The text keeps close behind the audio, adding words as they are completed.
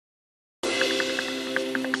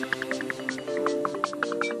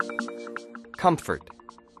comfort,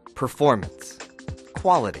 performance,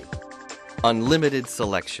 quality, unlimited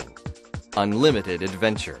selection, unlimited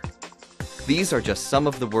adventure. These are just some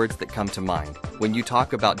of the words that come to mind when you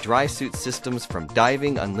talk about Drysuit systems from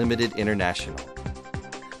Diving Unlimited International.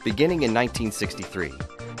 Beginning in 1963,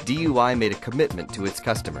 DUI made a commitment to its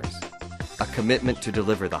customers, a commitment to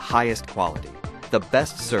deliver the highest quality, the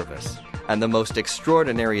best service, and the most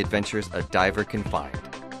extraordinary adventures a diver can find.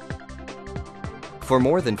 For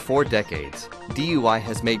more than 4 decades, DUI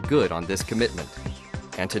has made good on this commitment.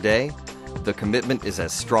 And today, the commitment is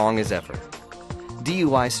as strong as ever.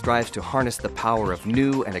 DUI strives to harness the power of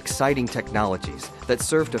new and exciting technologies that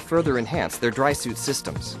serve to further enhance their Drysuit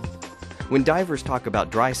systems. When divers talk about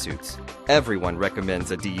Drysuits, everyone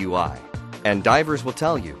recommends a DUI. And divers will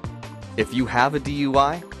tell you, if you have a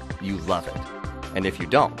DUI, you love it. And if you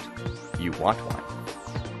don't, you want one.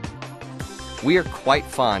 We are quite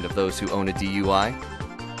fond of those who own a DUI.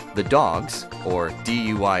 The DOGS, or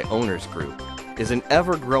DUI Owners Group, is an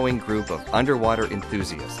ever-growing group of underwater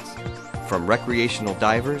enthusiasts, from recreational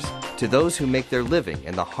divers to those who make their living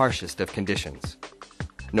in the harshest of conditions.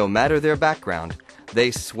 No matter their background,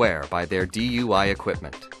 they swear by their DUI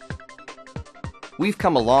equipment. We've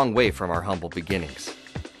come a long way from our humble beginnings.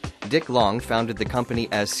 Dick Long founded the company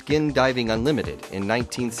as Skin Diving Unlimited in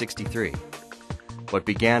 1963. What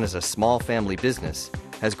began as a small family business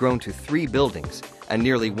has grown to 3 buildings and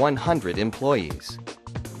nearly 100 employees.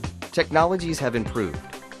 Technologies have improved,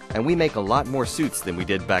 and we make a lot more suits than we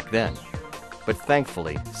did back then. But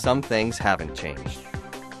thankfully, some things haven't changed.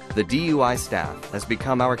 The DUI staff has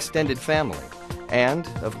become our extended family, and,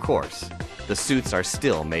 of course, the suits are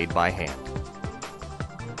still made by hand.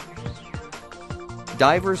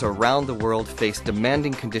 Divers around the world face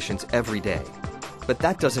demanding conditions every day, but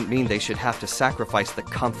that doesn't mean they should have to sacrifice the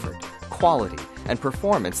comfort, quality, and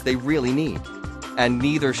performance they really need. And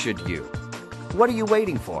neither should you. What are you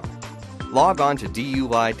waiting for? Log on to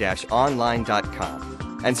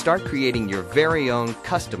DUI-online.com and start creating your very own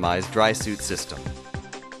customized Drysuit system.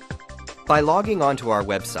 By logging on to our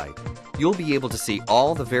website, you'll be able to see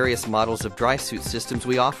all the various models of Drysuit systems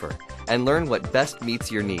we offer and learn what best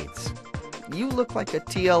meets your needs. You look like a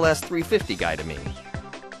TLS 350 guy to me.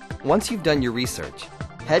 Once you've done your research,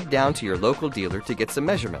 head down to your local dealer to get some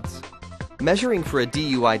measurements. Measuring for a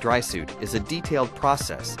DUI Drysuit is a detailed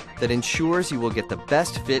process that ensures you will get the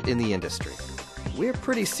best fit in the industry. We're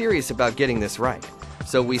pretty serious about getting this right,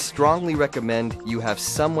 so we strongly recommend you have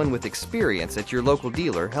someone with experience at your local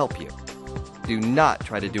dealer help you. Do not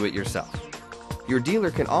try to do it yourself. Your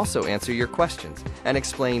dealer can also answer your questions and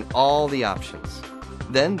explain all the options.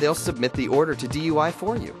 Then they'll submit the order to DUI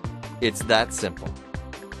for you. It's that simple.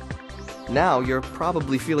 Now you're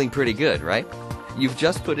probably feeling pretty good, right? You've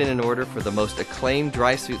just put in an order for the most acclaimed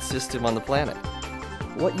Drysuit system on the planet.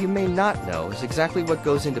 What you may not know is exactly what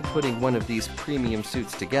goes into putting one of these premium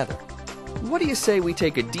suits together. What do you say we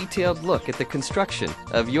take a detailed look at the construction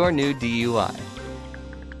of your new DUI?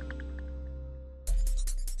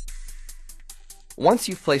 Once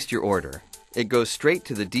you've placed your order, it goes straight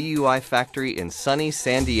to the DUI factory in sunny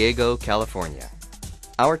San Diego, California.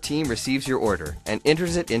 Our team receives your order and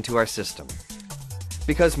enters it into our system.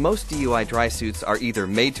 Because most DUI Drysuits are either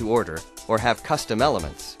made to order or have custom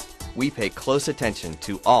elements, we pay close attention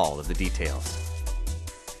to all of the details.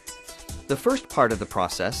 The first part of the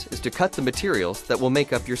process is to cut the materials that will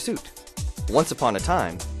make up your suit. Once upon a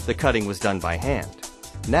time, the cutting was done by hand.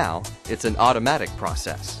 Now, it's an automatic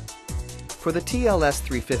process. For the TLS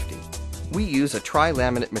 350, we use a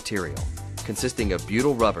tri-laminate material consisting of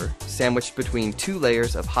butyl rubber sandwiched between 2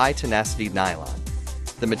 layers of high-tenacity nylon.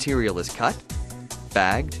 The material is cut,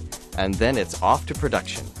 bagged, and then it's off to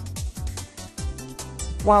production.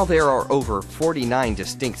 While there are over 49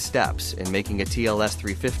 distinct steps in making a TLS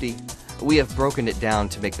 350, we have broken it down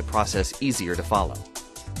to make the process easier to follow.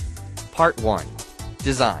 Part 1.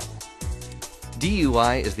 Design.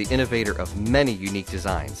 DUI is the innovator of many unique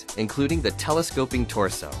designs, including the telescoping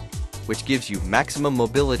torso, which gives you maximum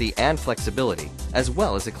mobility and flexibility, as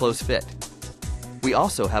well as a close fit. We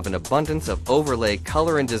also have an abundance of overlay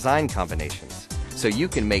color and design combinations, so you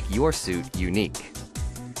can make your suit unique.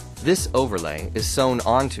 This overlay is sewn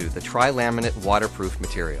onto the tri-laminate waterproof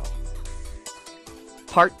material.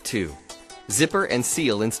 Part 2. Zipper and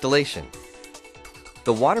seal installation.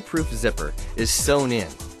 The waterproof zipper is sewn in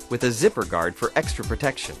with a zipper guard for extra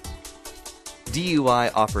protection.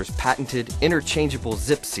 DUI offers patented interchangeable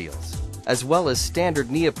zip seals, as well as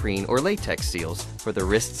standard neoprene or latex seals for the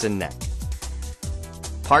wrists and neck.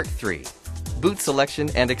 Part 3. Boot selection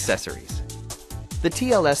and accessories. The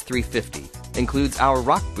TLS 350 includes our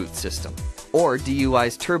rock boot system, or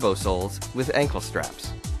DUI's turbo soles with ankle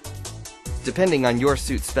straps. Depending on your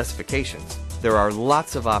suit specifications, there are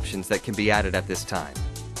lots of options that can be added at this time,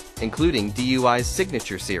 including DUI's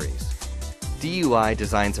Signature Series. DUI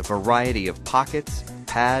designs a variety of pockets,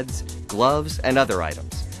 pads, gloves, and other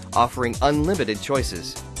items, offering unlimited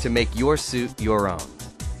choices to make your suit your own.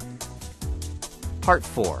 Part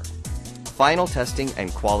 4. Final testing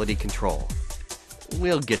and quality control.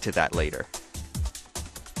 We'll get to that later.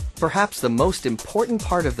 Perhaps the most important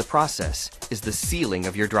part of the process is the sealing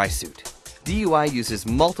of your dry suit. DUI uses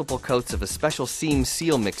multiple coats of a special seam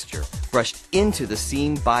seal mixture brushed into the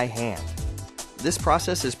seam by hand. This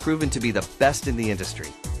process has proven to be the best in the industry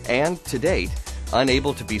and, to date,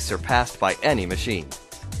 unable to be surpassed by any machine.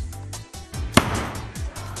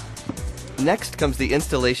 Next comes the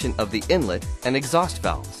installation of the inlet and exhaust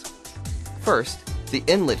valves. First, the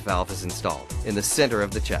inlet valve is installed in the center of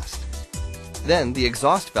the chest. Then the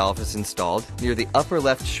exhaust valve is installed near the upper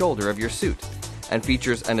left shoulder of your suit and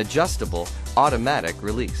features an adjustable, automatic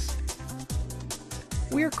release.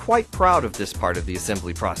 We are quite proud of this part of the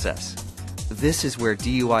assembly process. This is where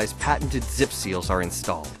DUI's patented zip seals are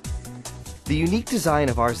installed. The unique design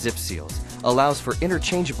of our zip seals allows for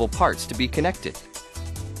interchangeable parts to be connected.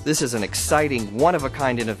 This is an exciting,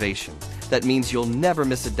 one-of-a-kind innovation that means you'll never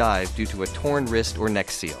miss a dive due to a torn wrist or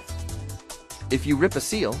neck seal. If you rip a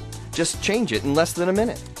seal, just change it in less than a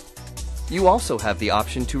minute. You also have the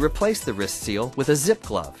option to replace the wrist seal with a zip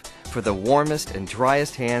glove for the warmest and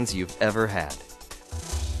driest hands you've ever had.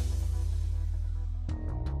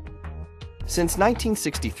 Since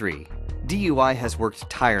 1963, DUI has worked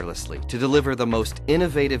tirelessly to deliver the most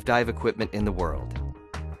innovative dive equipment in the world.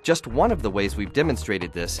 Just one of the ways we've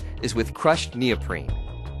demonstrated this is with crushed neoprene.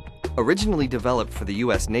 Originally developed for the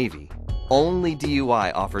U.S. Navy, only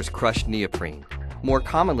DUI offers crushed neoprene, more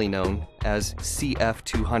commonly known as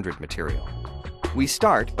CF200 material. We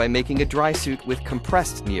start by making a dry suit with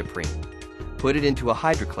compressed neoprene. Put it into a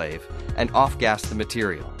hydroclave and off-gas the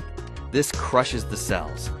material. This crushes the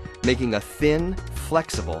cells, making a thin,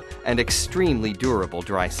 flexible, and extremely durable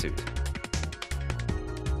dry suit.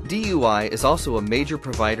 DUI is also a major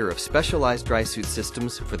provider of specialized dry suit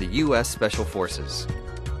systems for the U.S. Special Forces.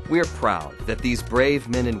 We are proud that these brave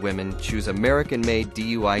men and women choose American-made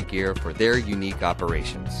DUI gear for their unique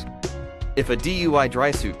operations. If a DUI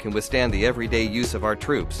dry suit can withstand the everyday use of our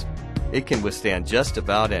troops, it can withstand just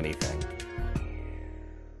about anything.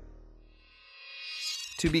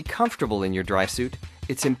 To be comfortable in your dry suit,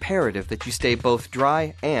 it's imperative that you stay both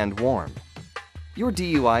dry and warm. Your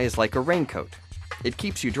DUI is like a raincoat. It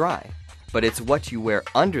keeps you dry, but it's what you wear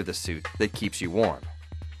under the suit that keeps you warm.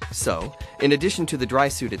 So, in addition to the dry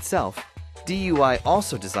suit itself, DUI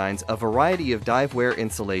also designs a variety of divewear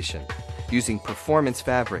insulation, using performance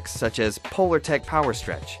fabrics such as Polartec Power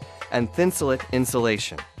Stretch and Thinsulate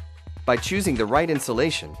insulation. By choosing the right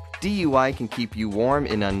insulation, DUI can keep you warm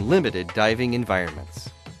in unlimited diving environments.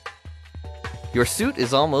 Your suit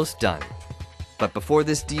is almost done, but before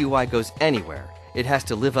this DUI goes anywhere, it has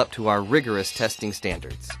to live up to our rigorous testing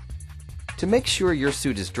standards. To make sure your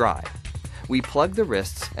suit is dry, we plug the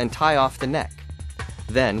wrists and tie off the neck.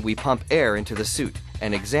 Then we pump air into the suit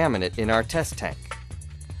and examine it in our test tank.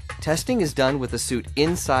 Testing is done with the suit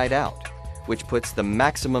inside out, which puts the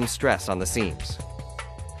maximum stress on the seams.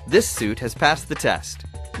 This suit has passed the test.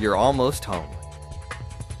 You're almost home.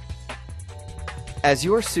 As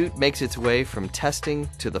your suit makes its way from testing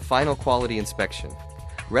to the final quality inspection,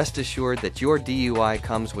 rest assured that your DUI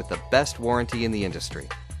comes with the best warranty in the industry.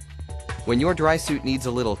 When your dry suit needs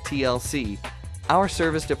a little TLC, our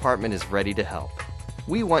service department is ready to help.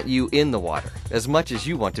 We want you in the water as much as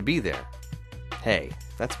you want to be there. Hey,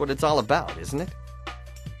 that's what it's all about, isn't it?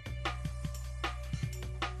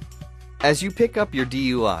 As you pick up your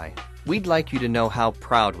DUI, we'd like you to know how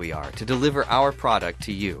proud we are to deliver our product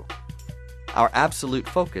to you. Our absolute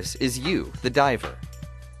focus is you, the diver.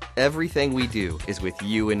 Everything we do is with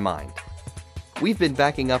you in mind. We've been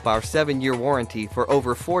backing up our 7-year warranty for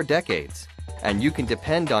over 4 decades, and you can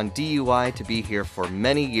depend on DUI to be here for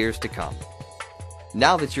many years to come.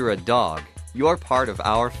 Now that you're a dog, you're part of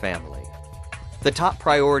our family. The top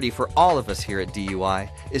priority for all of us here at DUI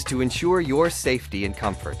is to ensure your safety and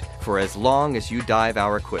comfort for as long as you dive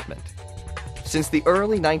our equipment. Since the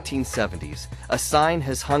early 1970s, a sign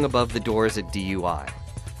has hung above the doors at DUI.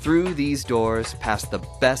 Through these doors pass the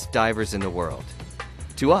best divers in the world.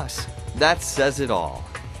 To us, that says it all.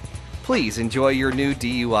 Please enjoy your new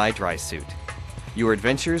DUI dry suit. Your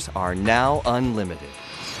adventures are now unlimited.